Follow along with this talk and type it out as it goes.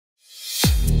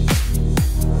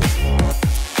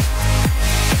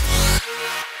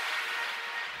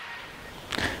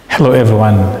Hello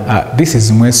everyone, this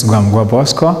is Mwesugwa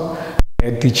Bosco,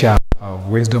 head teacher of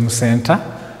Wisdom Center,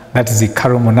 that is the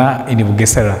Karumuna in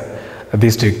Bugesera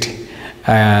district.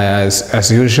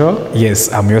 As usual,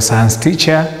 yes, I'm your science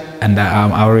teacher, and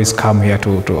I always come here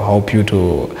to help you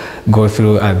to go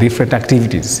through different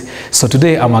activities. So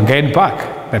today I'm again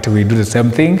back that we do the same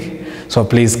thing. So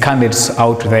please, candidates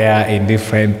out there in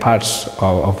different parts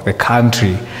of the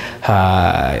country,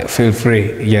 feel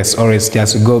free, yes, always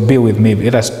just go be with me.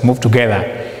 Let us move together.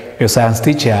 Your science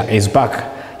teacher is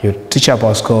back. Your teacher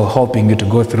Bosco helping you to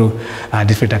go through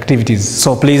different activities.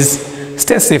 So please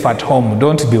stay safe at home.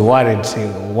 Don't be worried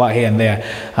here and there.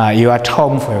 You're at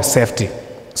home for your safety.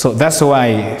 So that's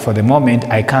why, for the moment,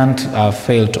 I can't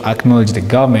fail to acknowledge the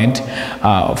government.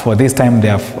 For this time, they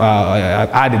have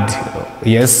added,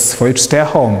 yes, for you to stay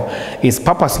home. It's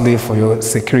purposely for your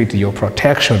security, your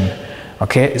protection.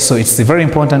 Okay, so it's very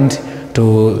important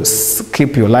to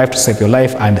keep your life, to save your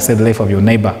life, and save the life of your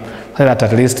neighbor, so that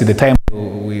at least the time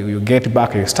you get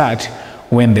back, you start,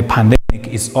 when the pandemic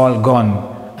is all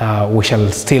gone, we shall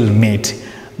still meet.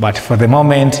 But for the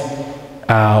moment,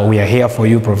 we are here for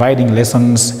you, providing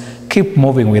lessons. Keep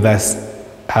moving with us.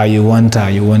 You won't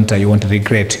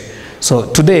regret.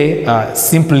 So today,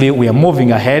 simply, we are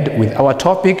moving ahead with our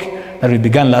topic that we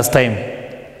began last time.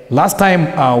 Last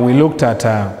time, we looked at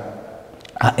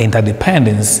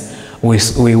interdependence.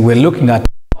 We were looking at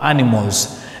how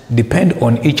animals depend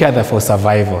on each other for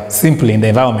survival, simply in the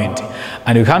environment.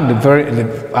 And we found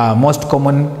the most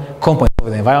common component of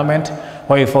the environment,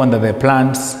 where we found that the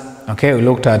plants. Okay, we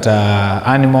looked at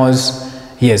animals.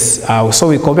 Yes, so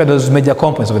we compared those major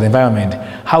components of the environment.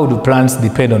 How do plants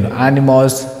depend on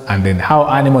animals, and then how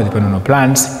animals depend on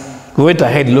plants. We went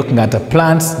ahead looking at the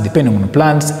plants depending on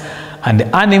plants, and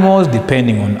the animals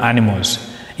depending on animals.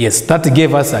 Yes, that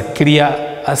gave us a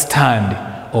clear stand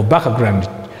or background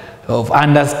of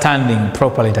understanding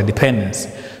proper interdependence.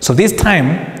 So this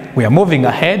time, we are moving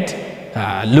ahead,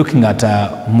 looking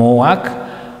at more work.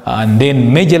 And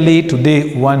then majorly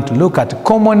today we want to look at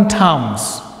common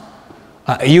terms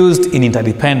used in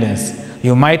interdependence.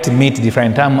 You might meet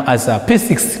different terms. As a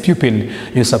P6 pupil,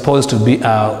 you're supposed to be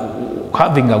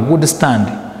having a good stand.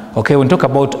 Okay, when we talk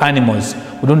about animals,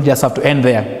 we don't just have to end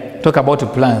there. Talk about the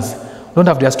plants. We don't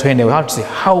have just to end there. We have to say,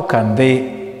 how can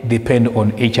they depend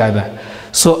on each other?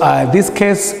 So in this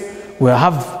case, we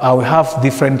have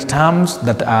different terms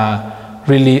that are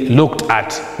really looked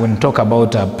at when we talk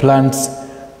about plants,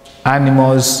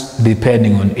 animals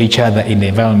depending on each other in the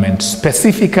environment,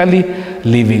 specifically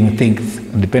living things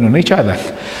depend on each other.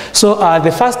 So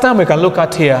the first term we can look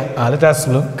at here, let us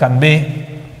look, can be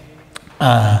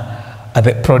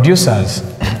the producers.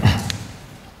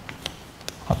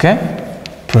 Okay,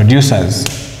 producers.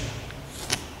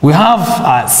 We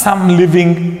have some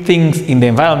living things in the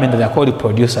environment that are called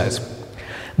producers.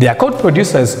 They are called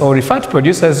producers or referred to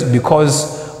producers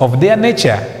because of their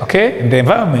nature. Okay, in the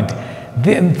environment.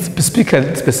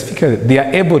 Specifically, they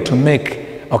are able to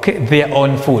make their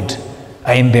own food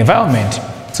in the environment.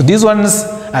 So these ones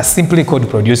are simply called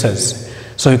producers.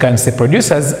 So you can say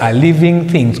producers are living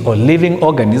things or living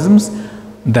organisms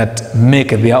that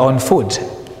make their own food.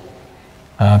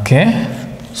 Okay,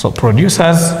 so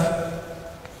producers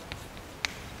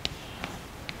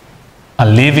are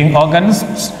living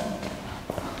organisms.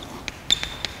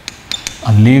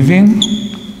 Are living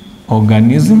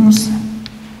organisms.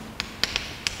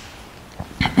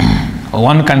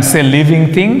 One can say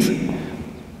living things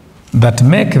that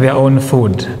make their own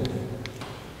food.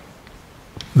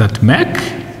 That make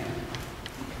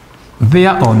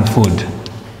their own food.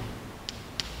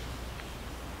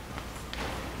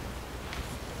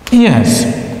 Yes.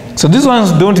 So these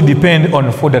ones don't depend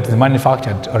on food that is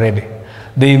manufactured already.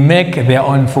 They make their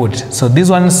own food. So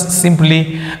these ones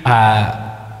simply, we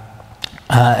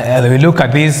look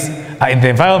at this in the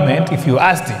environment. If you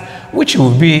asked which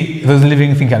will be those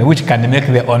living things and which can make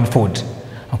their own food.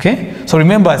 Okay, so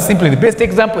remember, simply the best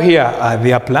example here are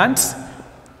their plants.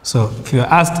 So if you are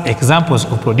asked examples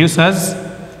of producers,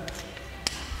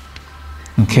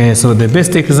 okay, so the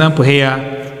best example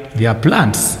here, they are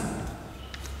plants.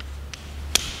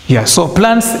 Yeah, so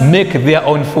plants make their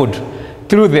own food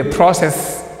through the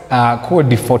process called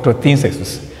the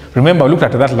photosynthesis. Remember, we looked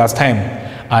at that last time.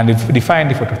 And we define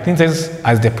the photosynthesis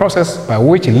as the process by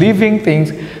which living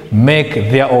things make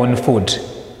their own food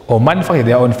or manufacture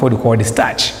their own food called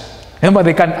starch. Remember,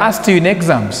 they can ask you in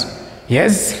exams,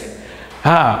 yes?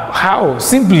 How?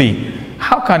 Simply,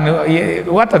 how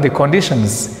can, what are the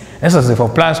conditions necessary for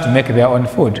plants to make their own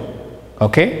food?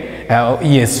 Okay?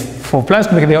 Yes, for plants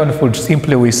to make their own food,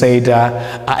 simply we said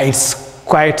it's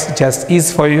quite just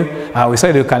easy for you. We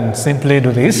said you can simply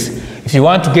do this. If you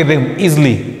want to get them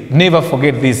easily, never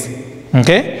forget this.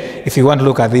 Okay? If you want to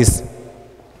look at this,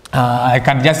 I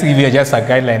can just give you just a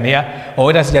guideline here, or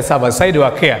let us just have a side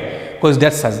work here, because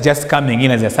that's just coming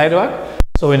in as a side work.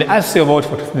 So when I ask you about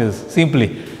photosynthesis,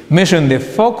 simply mention the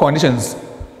 4 conditions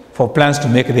for plants to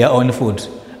make their own food.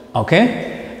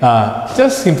 Okay?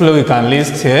 Just simply we can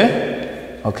list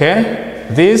here. Okay?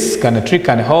 This kind of trick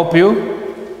can help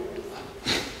you.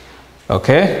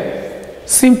 Okay?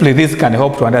 Simply this can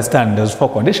help to understand those 4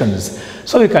 conditions.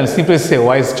 So we can simply say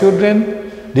wise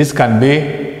children. This can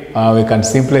be we can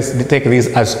simply take this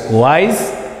as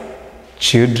wise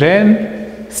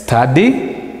children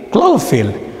study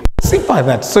chlorophyll. Simple as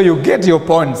that. So you get your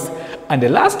points. And the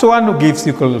last one gives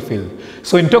you chlorophyll.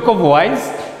 So in talk of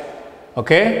wise,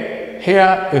 okay,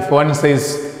 here if one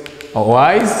says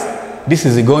wise, this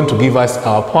is going to give us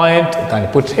our point. We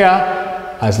can put here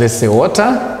as, let's say,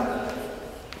 water.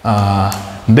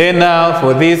 Then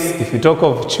for this, if you talk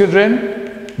of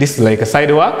children, this is like a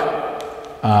side work.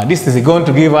 This is going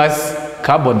to give us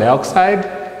carbon dioxide.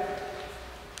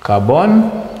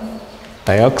 Carbon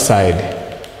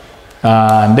dioxide.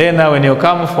 And then when you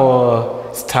come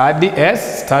for study,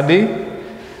 study.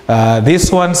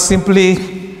 This one simply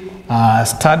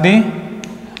study.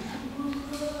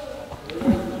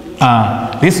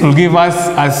 This will give us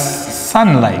as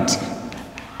sunlight.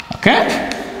 Okay?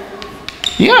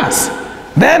 Yes.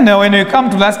 Then when you come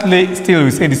to lastly, still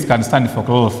we say this can stand for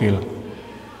chlorophyll.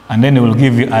 And then it will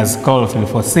give you as chlorophyll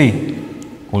for C.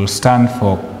 Will stand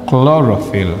for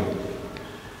chlorophyll.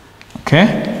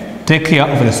 Okay? Take care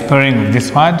of the spelling of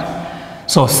this word.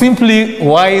 So simply,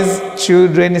 wise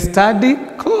children study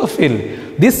chlorophyll.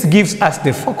 This gives us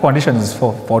the 4 conditions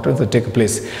for photosynthesis to take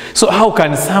place. So how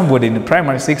can somebody in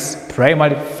primary 6,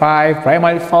 primary 5,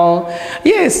 primary 4,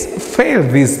 yes, fail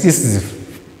this? This is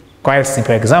quite a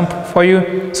simple example for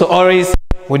you. So always,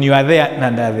 when you are there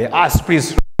and they ask,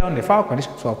 please write down the 4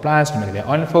 conditions for plants to make their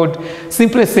own food.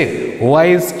 Simply say,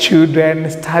 wise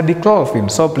children study chlorophyll.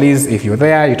 So please, if you're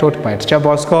there, you taught by Teacher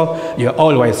Bosco, you're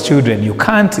all wise children. You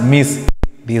can't miss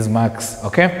these marks,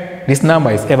 okay? This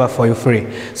number is ever for you free.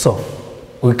 So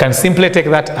we can simply take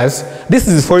that as, this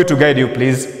is for you to guide you,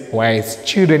 please. Wise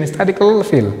children study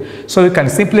chlorophyll. So you can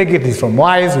simply get this from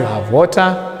wise, we have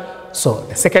water. So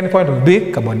the second point will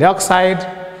be carbon dioxide.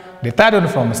 The third one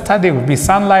from study will be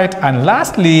sunlight. And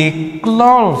lastly,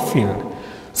 chlorophyll.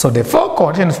 So the 4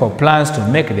 conditions for plants to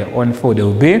make their own food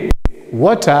will be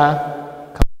water,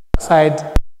 carbon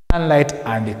dioxide, sunlight,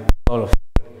 and chlorophyll.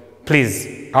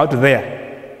 Please, out there,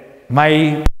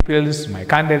 my pupils, my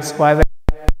candidates who are there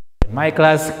in my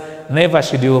class, never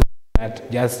should you that.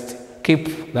 Just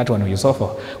keep that one with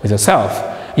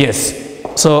yourself. Yes.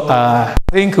 So I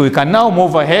think we can now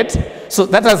move ahead. So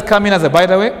that has come in as a, by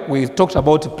the way, we talked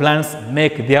about plants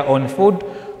make their own food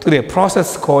to the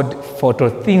process called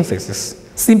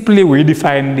photosynthesis. Simply, we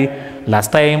defined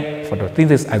last time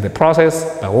photosynthesis as the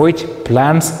process by which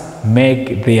plants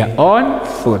make their own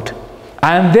food.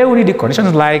 And they will need the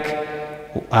conditions like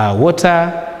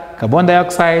water, carbon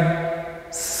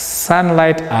dioxide,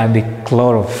 sunlight, and the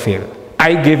chlorophyll.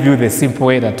 I gave you the simple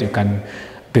way that you can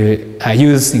be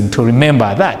using to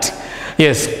remember that.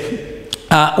 Yes.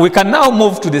 We can now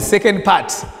move to the second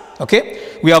part.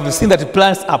 Okay? We have seen that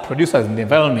plants are producers in the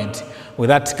environment with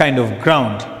that kind of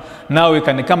ground. Now we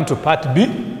can come to part B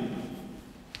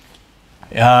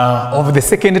of the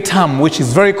second term, which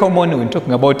is very common when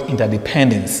talking about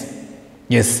interdependence.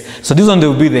 Yes. So this one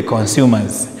will be the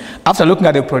consumers. After looking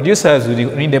at the producers, we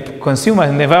need the consumers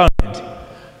in the environment.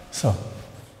 So,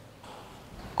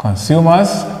 consumers.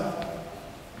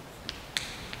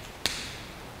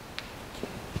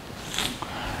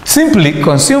 Simply,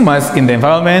 consumers in the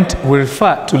environment will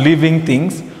refer to living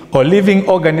things or living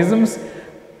organisms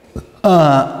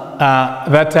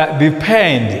that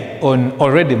depend on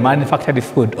already manufactured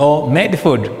food or made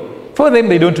food. For them,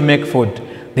 they don't make food.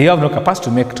 They have no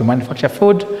capacity to manufacture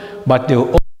food, but they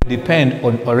will depend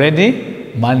on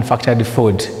already manufactured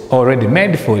food, already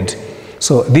made food.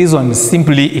 So these ones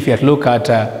simply, if you look at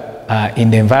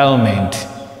in the environment,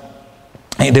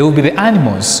 they will be the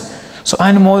animals. So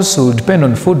animals will depend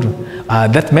on food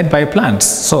that's made by plants.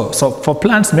 So for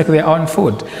plants to make their own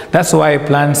food, that's why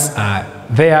plants are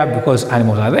there, because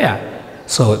animals are there.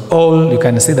 So all you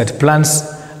can see that plants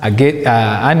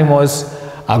animals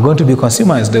are going to be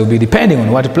consumers. They will be depending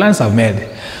on what plants have made.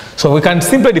 So we can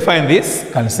simply define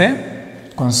this. Can say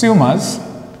consumers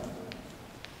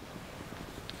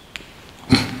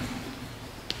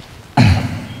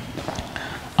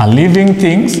are living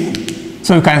things.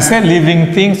 So you can say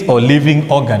living things or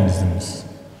living organisms.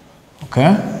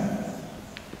 Okay?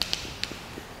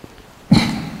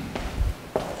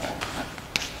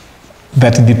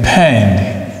 that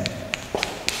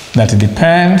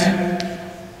depend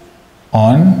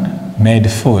on made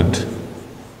food.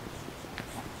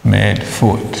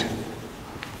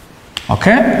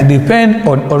 Okay, depend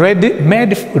on already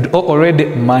made food or already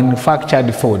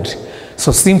manufactured food.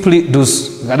 So simply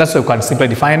those, that's why we can simply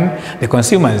define the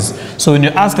consumers. So when you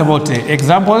ask about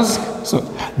examples, so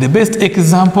the best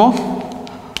example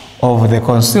of the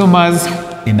consumers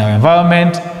in our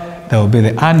environment, there will be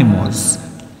the animals.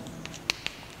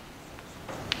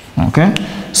 Okay,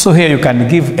 so here you can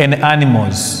give any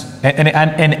animals, any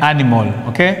animal.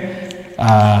 Okay,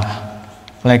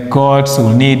 like goats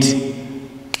will need.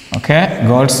 Okay,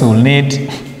 goats will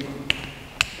need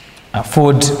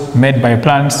food made by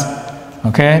plants.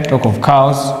 Okay, talk of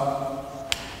cows.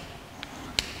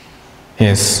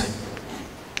 Yes.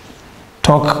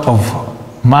 Talk of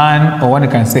man, or one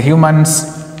can say humans.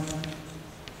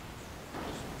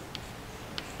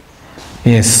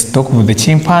 Yes, talk of the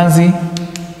chimpanzee.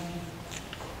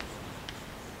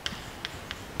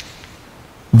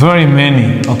 Very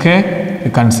many, okay?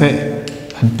 You can say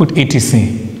and put etc.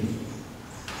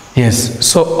 Yes,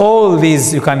 so all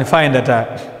these you can find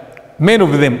that many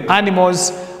of them,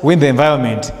 animals within the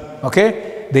environment,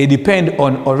 okay? They depend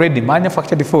on already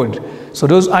manufactured food. So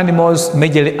those animals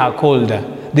majorly are called,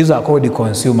 these are called the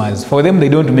consumers. For them, they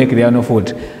don't make their own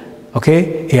food,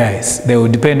 okay? Yes, they will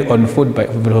depend on food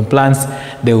from plants.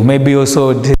 They will maybe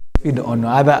also feed on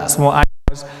other small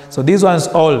animals. So these ones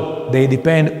all, they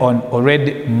depend on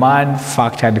already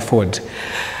manufactured food.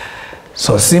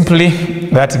 So simply,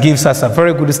 that gives us a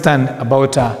very good stand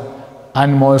about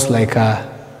animals like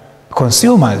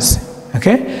consumers,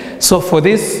 okay? So for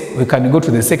this, we can go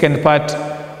to the second part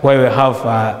where we have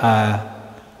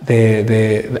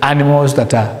the animals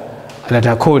that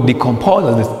are called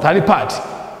decomposers, the third part.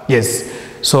 Yes,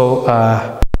 so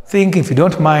I think if you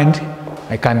don't mind,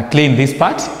 I can clean this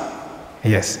part.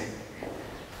 Yes,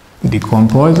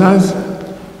 decomposers.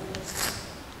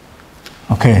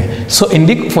 Okay, so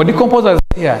for decomposers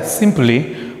here,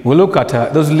 simply we look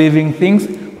at those living things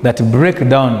that break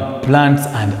down plants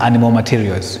and animal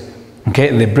materials. Okay,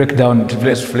 they break down.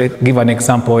 Let's give an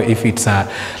example. If it's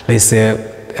let's say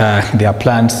they are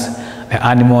plants, the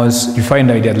animals, you find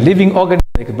that they are living organisms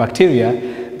like bacteria.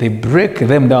 They break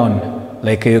them down.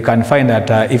 Like you can find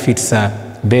that if it's a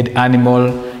dead animal,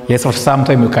 yes, or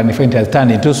sometimes you can find it has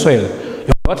turned into soil.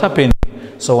 What happened?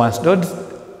 So once those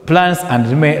plants and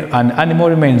animal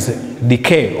remains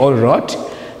decay or rot,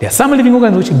 there are some living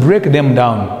organisms which break them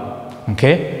down.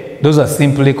 Okay, those are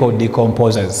simply called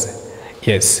decomposers.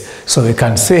 Yes, so we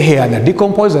can say here that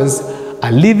decomposers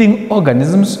are living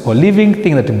organisms or living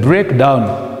things that break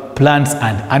down plants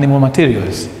and animal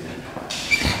materials.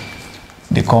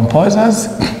 Decomposers.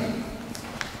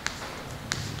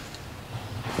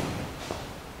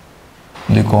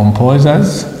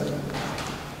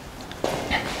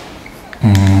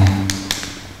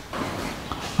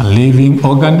 Living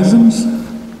organisms.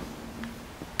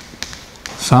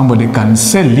 Somebody can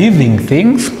say living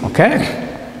things, okay,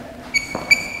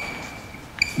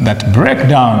 that break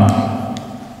down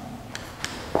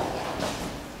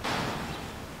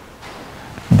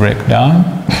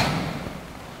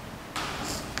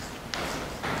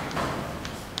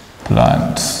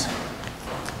plants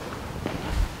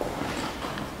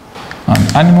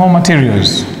and animal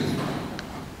materials.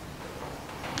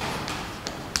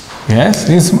 Yes,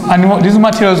 these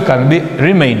materials can be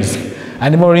remains,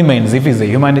 animal remains, if it's a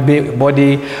human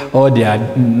body or they are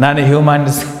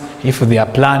non-humans, if they are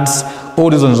plants, all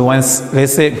those ones, once,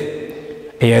 let's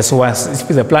say, yes, once if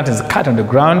the plant is cut on the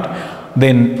ground,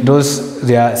 then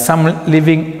there are some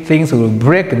living things will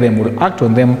break them, will act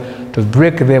on them to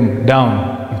break them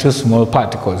down into small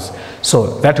particles.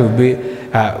 So that will be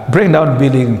breaking down,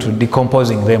 leading to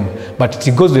decomposing them, but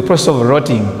it goes the process of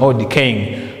rotting or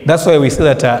decaying. That's why we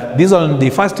say that these are the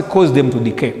first cause them to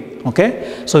decay.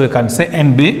 Okay, so we can say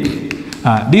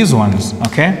NB, these ones.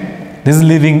 Okay, these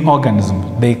living organisms,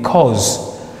 they cause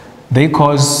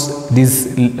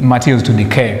these materials to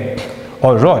decay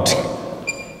or rot.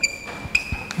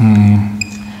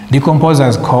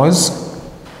 Decomposers cause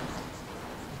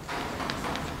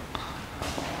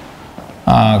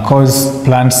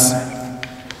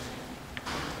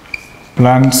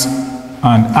plants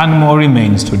and animal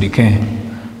remains to decay.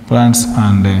 Plants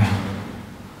and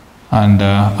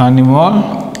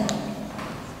animal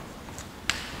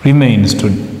remains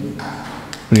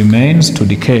to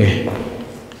decay.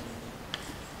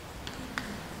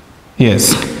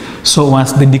 Yes. So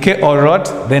once they decay or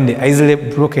rot, then they are easily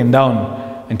broken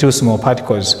down into small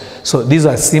particles. So these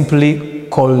are simply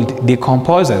called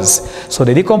decomposers. So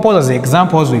the decomposers, the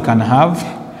examples we can have,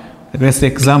 The best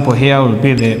example here will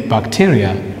be the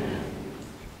bacteria.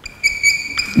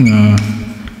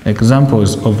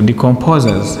 Examples of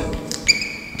decomposers.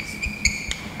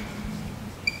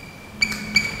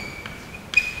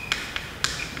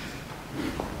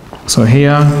 So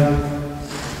here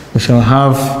we shall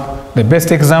have the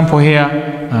best example here,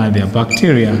 the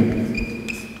bacteria.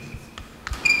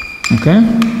 Okay,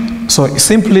 so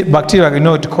simply bacteria,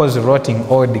 it causes rotting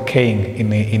or decaying in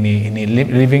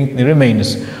living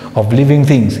remains of living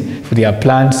things. If they are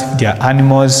plants, if they are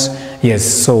animals, yes.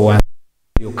 So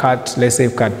you cut, let's say,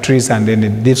 you cut trees and then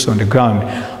it dips on the ground.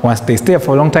 Once they stay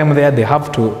for a long time there, they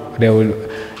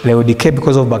will decay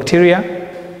because of bacteria.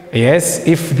 Yes,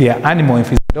 if they are animal,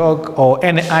 if it's a dog or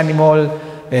any animal,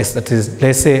 yes, that is,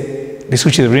 let's say, this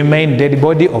which is remain dead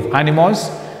body of animals,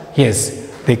 yes,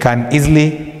 they can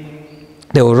easily,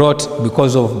 they will rot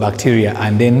because of bacteria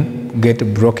and then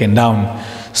get broken down.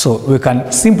 So we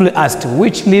can simply ask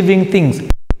which living things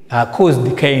cause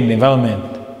decay in the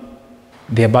environment.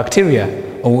 They are bacteria,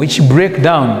 or which break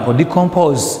down or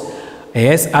decompose,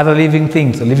 yes, other living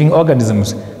things, living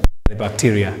organisms, the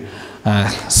bacteria.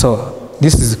 So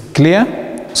this is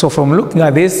clear. So from looking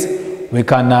at this, we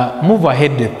can move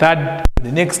ahead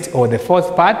the next or the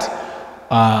fourth part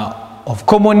of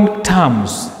common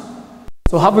terms.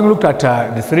 So having looked at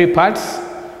the three parts,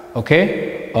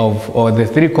 okay, or the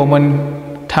three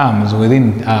common terms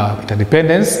within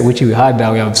interdependence, which we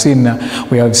have seen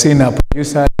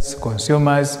producers,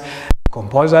 consumers,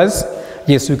 composers.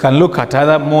 Yes, we can look at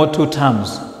other more two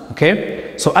terms.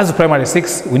 Okay, so as primary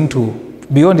 6, we need to,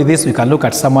 beyond this, we can look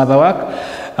at some other work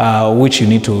which you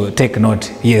need to take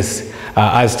note. Yes,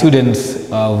 as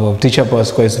students of teacher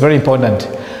post, it's very important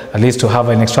at least to have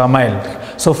an extra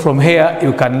mile. So from here,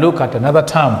 you can look at another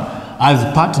term as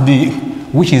part B,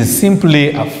 which is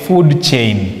simply a food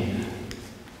chain.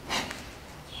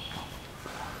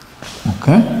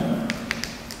 Okay.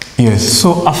 Yes.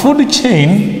 So a food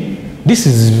chain, this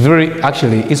is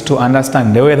is to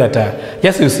understand the way that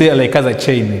just you say like as a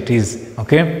chain it is.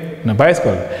 Okay. On a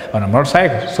bicycle, on a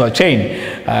motorcycle, so a chain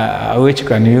which you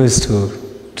can use to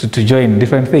join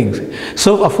different things.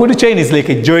 So a food chain is like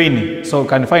a joining. So you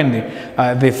can find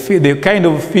the kind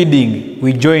of feeding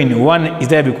we join. One is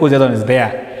there because the other one is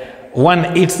there.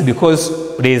 One eats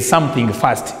because there is something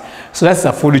first. So that's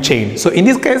a food chain. So in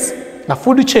this case, a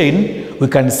food chain we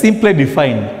can simply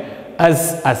define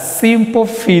as a simple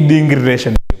feeding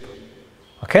relationship.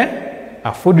 Okay?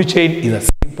 A food chain is a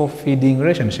simple feeding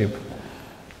relationship.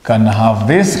 Can have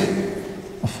this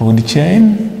food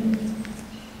chain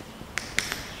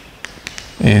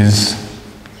is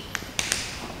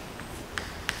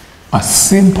a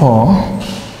simple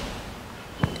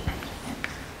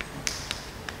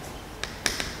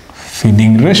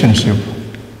feeding relationship.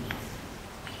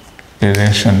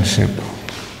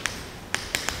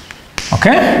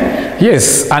 Okay?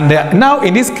 Yes, and now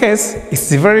in this case,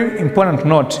 it's a very important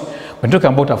note when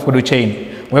talking about a food chain.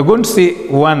 We're going to see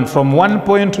from one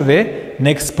point to the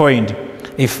next point.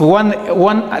 If one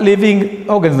living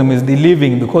organism is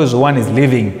living because one is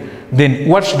living, then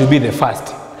what should be the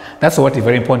first? That's what is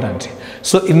very important.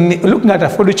 So in looking at a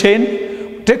food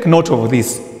chain, take note of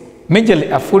this. Majorly,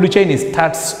 a food chain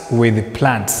starts with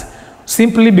plants,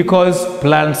 simply because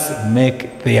plants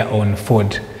make their own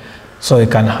food. So you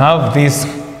can have this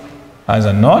as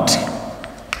a note.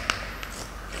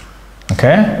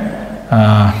 Okay.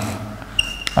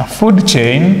 A food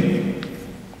chain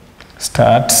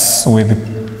starts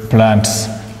with plants.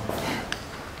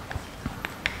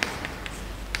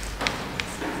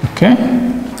 Okay.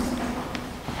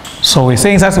 So we're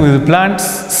saying it starts with plants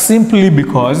simply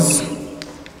because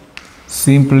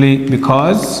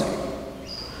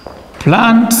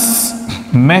plants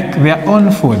make their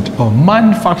own food or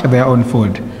manufacture their own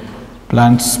food.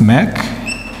 Plants make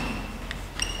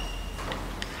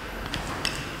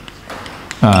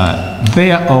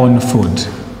their own food.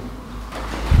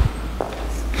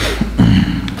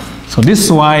 So this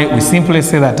is why we simply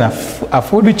say that a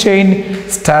food chain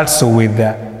starts with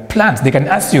the plants. They can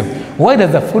ask you, why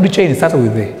does the food chain start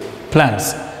with the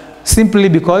plants? Simply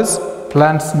because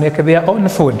plants make their own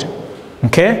food.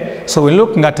 Okay, so we're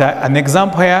looking at an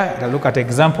example here. We'll look at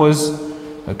examples.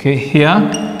 Okay, here,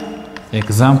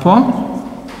 example.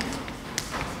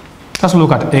 Let's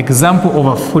look at example of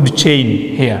a food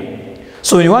chain here.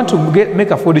 So when you want to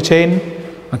make a food chain,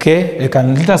 okay, you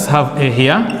can let us have A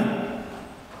here.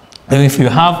 And if you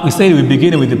have, we say we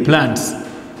begin with the plants.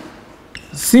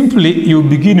 Simply, you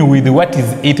begin with what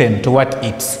is eaten to what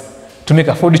eats to make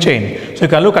a food chain. So you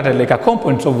can look at it like a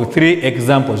component of 3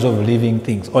 examples of living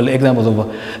things, or examples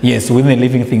of, yes, within a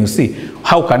living thing. You see,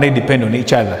 how can they depend on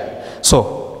each other?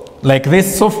 So like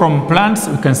this. So from plants,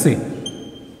 we can see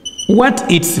what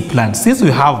eats plants. Since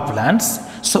we have plants,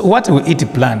 so what will eat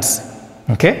plants?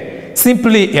 Okay,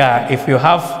 simply, if you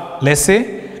have, let's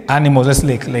say, animals, let's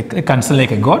like you can say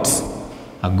like a goat.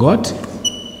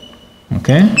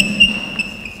 Okay.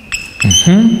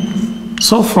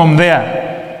 So from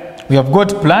there, we have got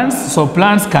plants. So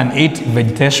plants can eat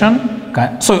vegetation.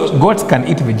 So goats can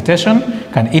eat vegetation,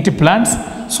 can eat plants.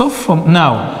 So from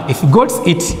now, if goats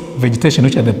eat vegetation,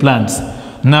 which are the plants,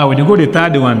 now when you go to the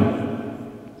third one,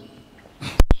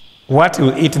 what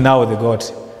will eat now the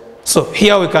goat? So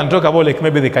here we can talk about like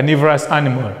maybe the carnivorous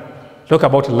animal. Talk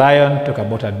about a lion, talk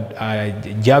about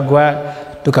a jaguar,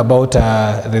 talk about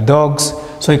the dogs.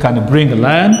 So you can bring a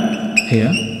lion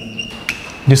here.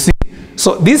 You see?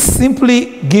 So this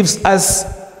simply gives us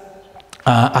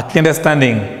a clear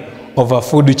understanding of a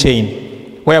food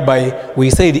chain, whereby we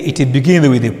say it begins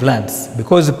with the plants,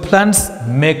 because the plants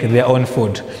make their own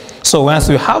food. So once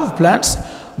we have plants,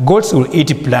 goats will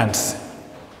eat plants.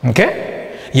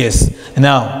 Okay? Yes.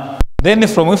 Now, then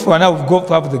if we now go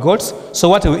up the goats, so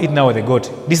what will eat now the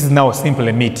goat? This is now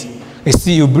simply meat. You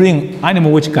see, you bring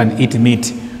animal which can eat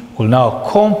meat, will now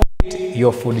complete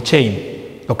your food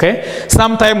chain. Okay?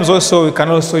 Sometimes also we can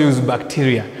also use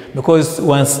bacteria, because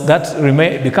once that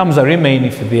becomes a remain,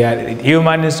 if they are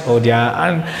humans or they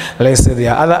are, let's say they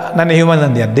are other non-humans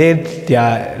and they are dead,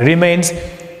 their remains,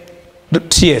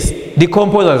 yes,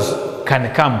 decomposers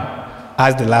can come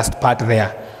as the last part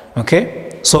there.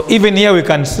 Okay? So even here we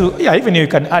can, even here we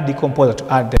can add decomposer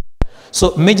to add them.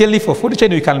 So majorly for food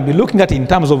chain, we can be looking at in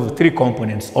terms of 3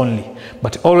 components only,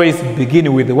 but always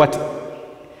begin with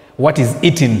what is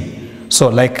eaten. So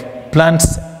like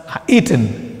plants are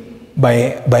eaten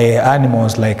by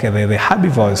animals like the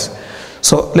herbivores.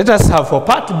 So let us have for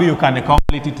part B, you can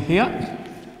complete it here.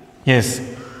 Yes.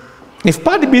 If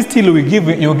part B still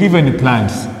you're given the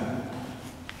plants.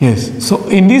 Yes. So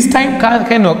in this kind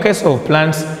of case of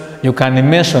plants, you can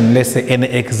mention, let's say, an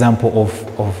example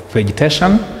of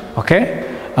vegetation. Okay.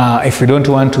 If you don't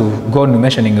want to go on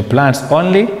mentioning the plants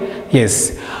only,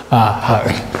 yes,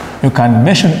 you can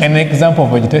mention an example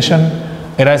of vegetation.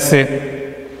 Let us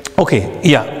say, okay,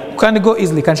 yeah, you can go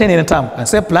easily, can change any term and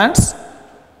say plants,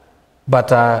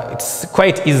 but it's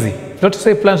quite easy. Not to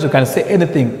say plants, you can say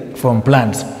anything from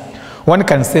plants. One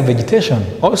can say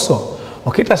vegetation also.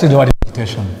 Okay, let's see the word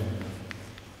vegetation.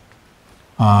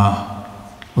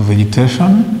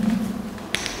 Vegetation.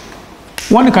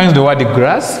 One can use the word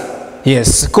grass.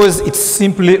 Yes, because it's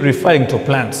simply referring to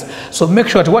plants. So make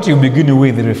sure that what you begin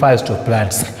with refers to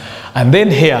plants. And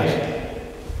then here,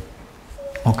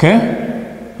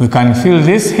 okay, we can fill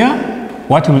this here,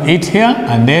 what we'll eat here,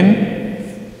 and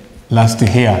then last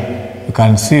here. You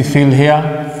can see fill here,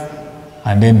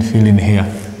 and then fill in here.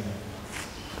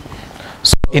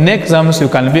 So in exams, you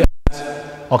can be asked,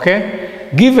 okay,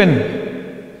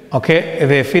 given, okay,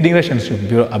 the feeding ration should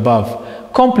be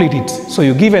above, complete it. So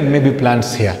you're given maybe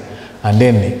plants here, and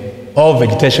then all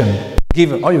vegetation,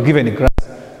 or you're given the grass,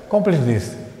 complete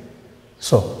this.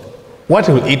 So what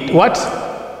will eat,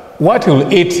 what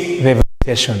will eat the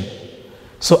vegetation?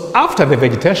 So after the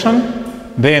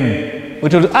vegetation, then we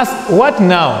will ask what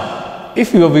now,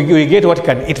 if we get what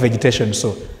can eat vegetation.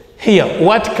 So here,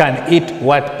 what can eat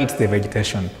what eats the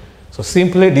vegetation? So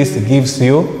simply this gives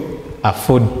you a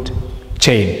food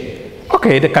chain.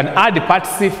 Okay, they can add the part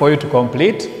C for you to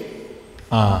complete.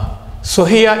 So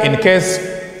here, in case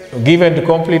given to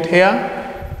complete here,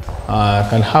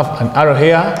 can have an arrow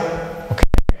here,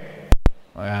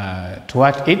 okay, to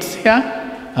what it's here.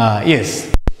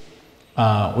 Yes,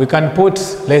 we can put,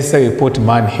 let's say we put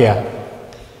man here.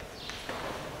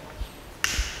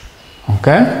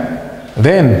 Okay,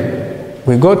 then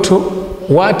we go to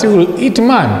what will eat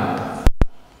man.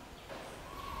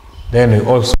 Then we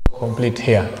also complete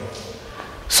here.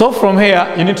 So from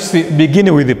here, you need to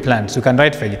begin with the plants. You can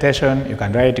write vegetation, you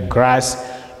can write grass,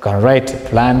 you can write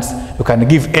plants, you can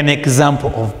give an example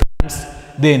of plants,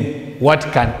 then what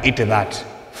can eat that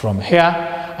from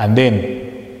here, and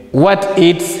then what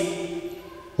eats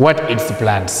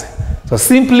plants. So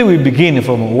simply we begin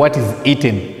from what is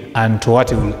eaten and to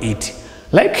what we will eat.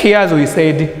 Like here, as we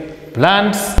said,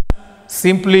 plants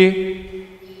simply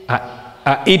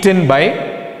are eaten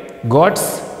by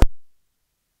goats.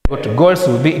 Goats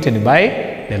will be eaten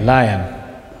by the lion.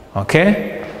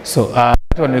 Okay, so that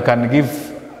one we can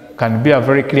be a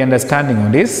very clear understanding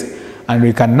on this, and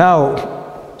we can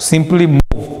now simply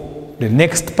move the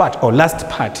next part or last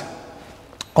part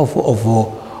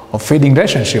of feeding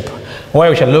relationship, where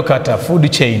we shall look at a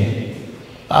food chain.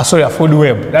 A food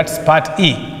web. That's part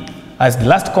E as the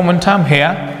last common term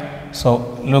here.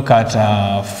 So look at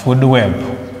food web.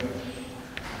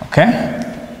 Okay?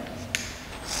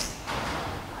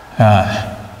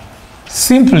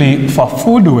 Simply for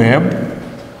food web,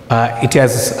 it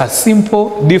has a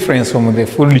simple difference from the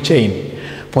food chain.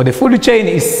 For the food chain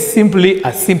is simply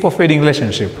a simple feeding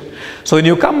relationship. So when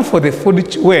you come for the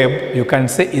food web, you can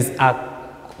say is a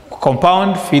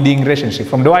compound feeding relationship.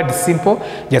 From the word simple,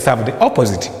 just have the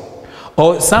opposite.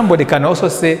 Or somebody can also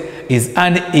say is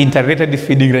an interrelated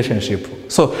feeding relationship.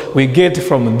 So we get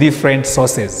from different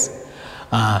sources.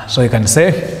 So you can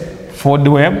say food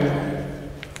web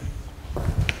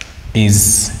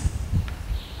is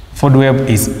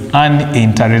an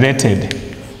interrelated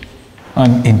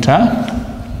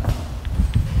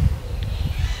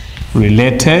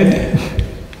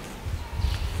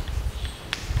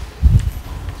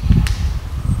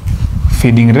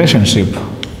feeding relationship.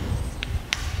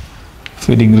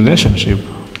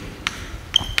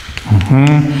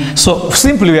 So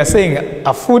simply we are saying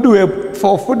a food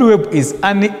web is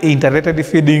an interrelated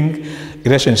feeding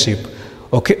relationship.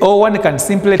 Okay, or one can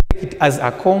simply take it as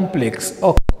a complex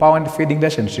or compound feeding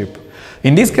relationship.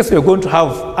 In this case, we are going to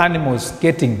have animals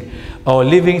getting, or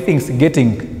living things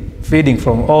getting feeding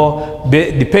from, or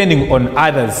depending on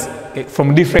others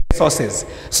from different sources.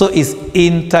 So it's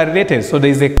interrelated. So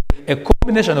there is a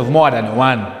combination of more than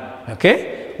one,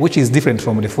 okay, which is different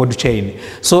from the food chain.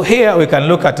 So here we can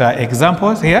look at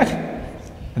examples here.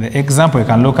 The example you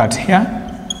can look at here,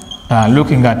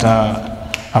 looking at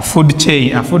a food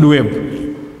chain, a food web.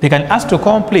 They can ask to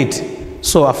complete.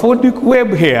 So a food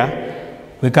web here,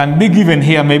 we can be given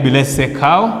here, maybe let's say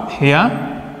cow here.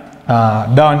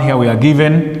 Down here we are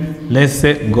given, let's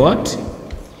say goat.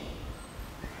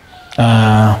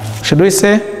 Should we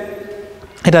say,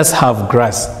 let us have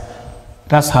grass.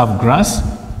 Let us have grass,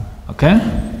 okay?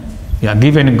 We are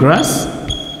given grass.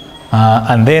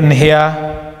 And then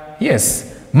here,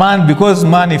 yes, man, because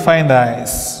man you find that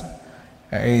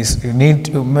you need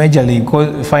to majorly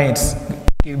find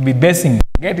be basing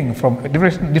getting from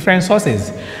different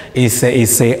sources is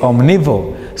a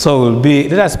omnivore. So will be,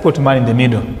 let us put man in the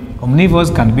middle.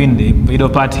 Omnivores can be in the middle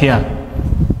part here.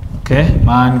 Okay,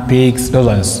 man, pigs, those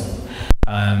ones.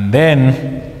 And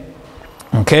then,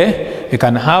 okay, you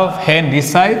can have hen this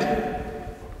side.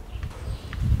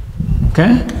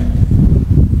 Okay.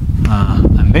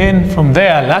 And then from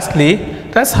there, lastly,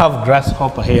 let's have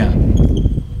grasshopper here.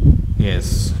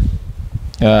 Yes.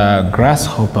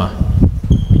 Grasshopper.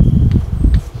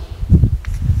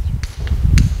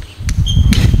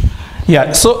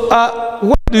 Yeah, so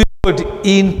what do you call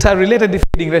interrelated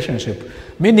feeding relationship?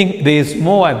 Meaning there is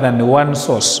more than one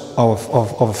source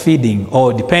of feeding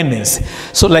or dependence.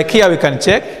 So like here we can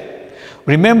check.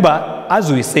 Remember, as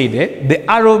we said,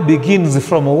 the arrow begins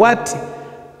from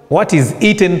what is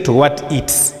eaten to what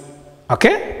eats.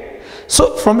 Okay?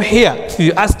 So from here, if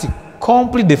you ask to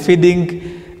complete the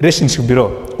feeding relationship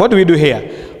below, what do we do here?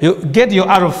 You get your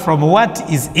arrow from what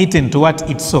is eaten to what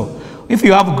eats. So if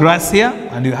you have grass here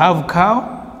and you have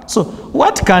cow, so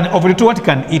what can of the two, what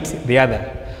can eat the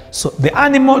other? So the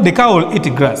animal, the cow will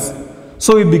eat grass.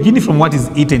 So we begin from what is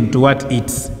eaten to what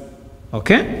eats.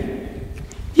 Okay?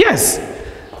 Yes.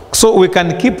 So we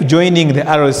can keep joining the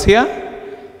arrows here.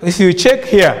 If you check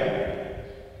here,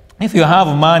 if you have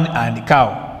man and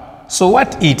cow, so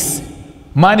what eats?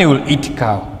 Man will eat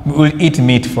cow, will eat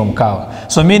meat from cow.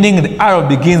 So meaning the arrow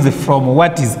begins from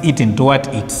what is eaten to what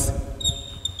eats.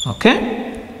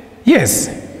 Okay? Yes.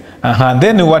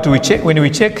 Then what we check, when we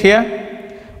check here,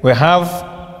 we have,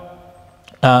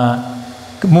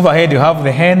 move ahead, you have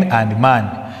the hen and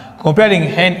man. Comparing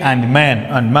hen and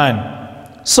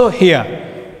man. So here,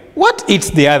 what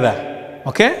eats the other?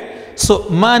 Okay? So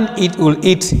man will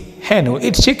eat hen, will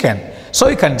eat chicken. So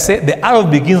you can say the arrow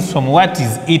begins from what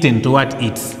is eaten to what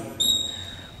eats.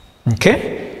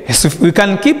 Okay? So we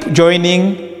can keep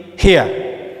joining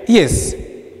here. Yes.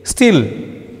 Still,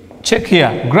 check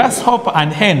here, grasshopper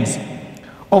and hens.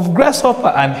 Of grasshopper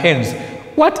and hens,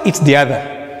 what eats the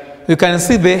other? You can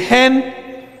see the hen,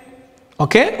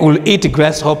 okay, will eat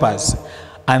grasshoppers.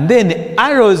 And then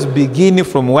arrows begin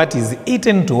from what is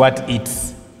eaten to what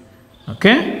eats.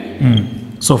 Okay?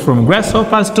 So from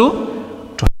grasshoppers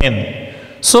to hen.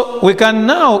 So we can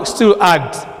now still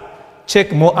add,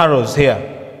 check more arrows here.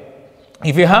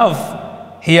 If you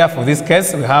have here for this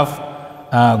case, we have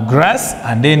grass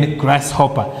and then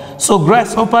grasshopper. So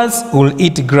grasshoppers will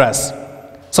eat grass.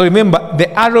 So remember,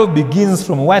 the arrow begins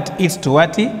from what eats to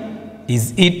what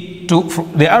is eat to.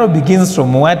 The arrow begins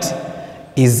from what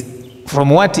is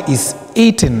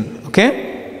eaten.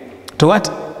 Okay, to what?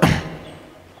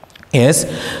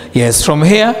 yes. From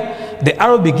here, the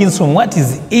arrow begins from what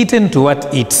is eaten to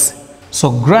what eats. So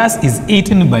grass is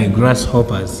eaten by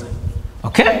grasshoppers.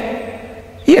 Okay.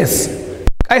 Yes,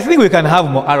 I think we can have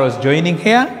more arrows joining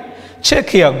here.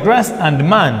 Check here, grass and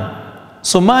man.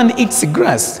 So man eats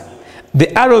grass.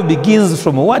 The arrow begins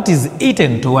from what is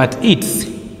eaten to what eats.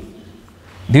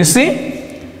 Do you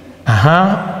see?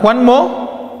 One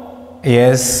more.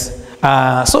 Yes.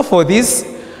 So for this,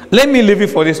 let me leave you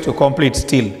for this to complete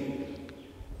still.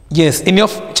 Yes, in your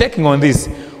checking on this,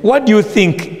 what do you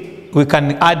think we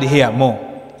can add here more?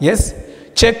 Yes?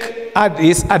 Check, add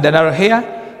this, add an arrow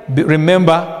here.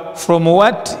 Remember, from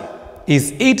what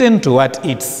is eaten to what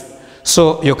eats.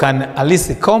 So you can at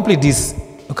least complete this.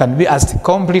 You can be asked to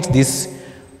complete this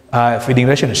feeding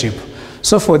relationship.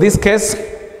 So for this case,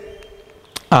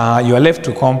 you are left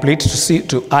to complete,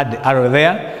 to add the arrow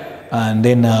there, and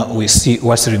then we see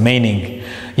what's remaining.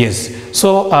 Yes.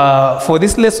 So for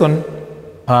this lesson,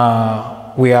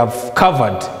 we have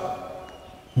covered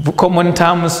common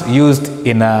terms used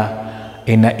in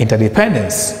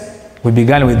interdependence. We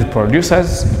began with the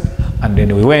producers, and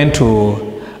then we went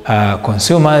to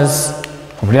consumers.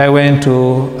 From there, we went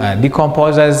to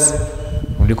decomposers.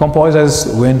 From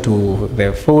decomposers, we went to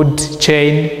the food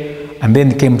chain, and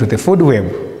then came to the food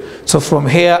web. So from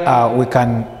here, we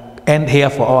can end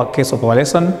here for our case of our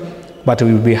lesson, but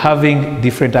we will be having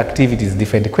different activities,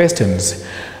 different questions,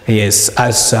 yes,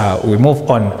 as we move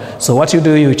on. So what you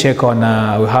do, you check on,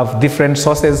 we have different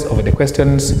sources of the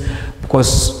questions,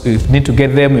 because if you need to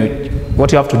get them,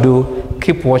 what you have to do,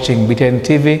 keep watching BTN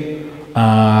TV,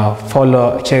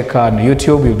 check on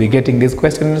YouTube, you'll be getting these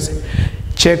questions.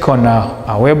 Check on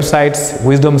our websites,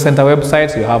 Wisdom Center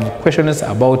websites, you have questions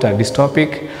about this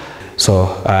topic. So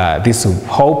this will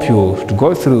help you to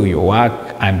go through your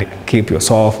work and keep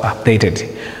yourself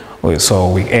updated.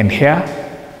 So we end here.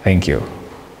 Thank you.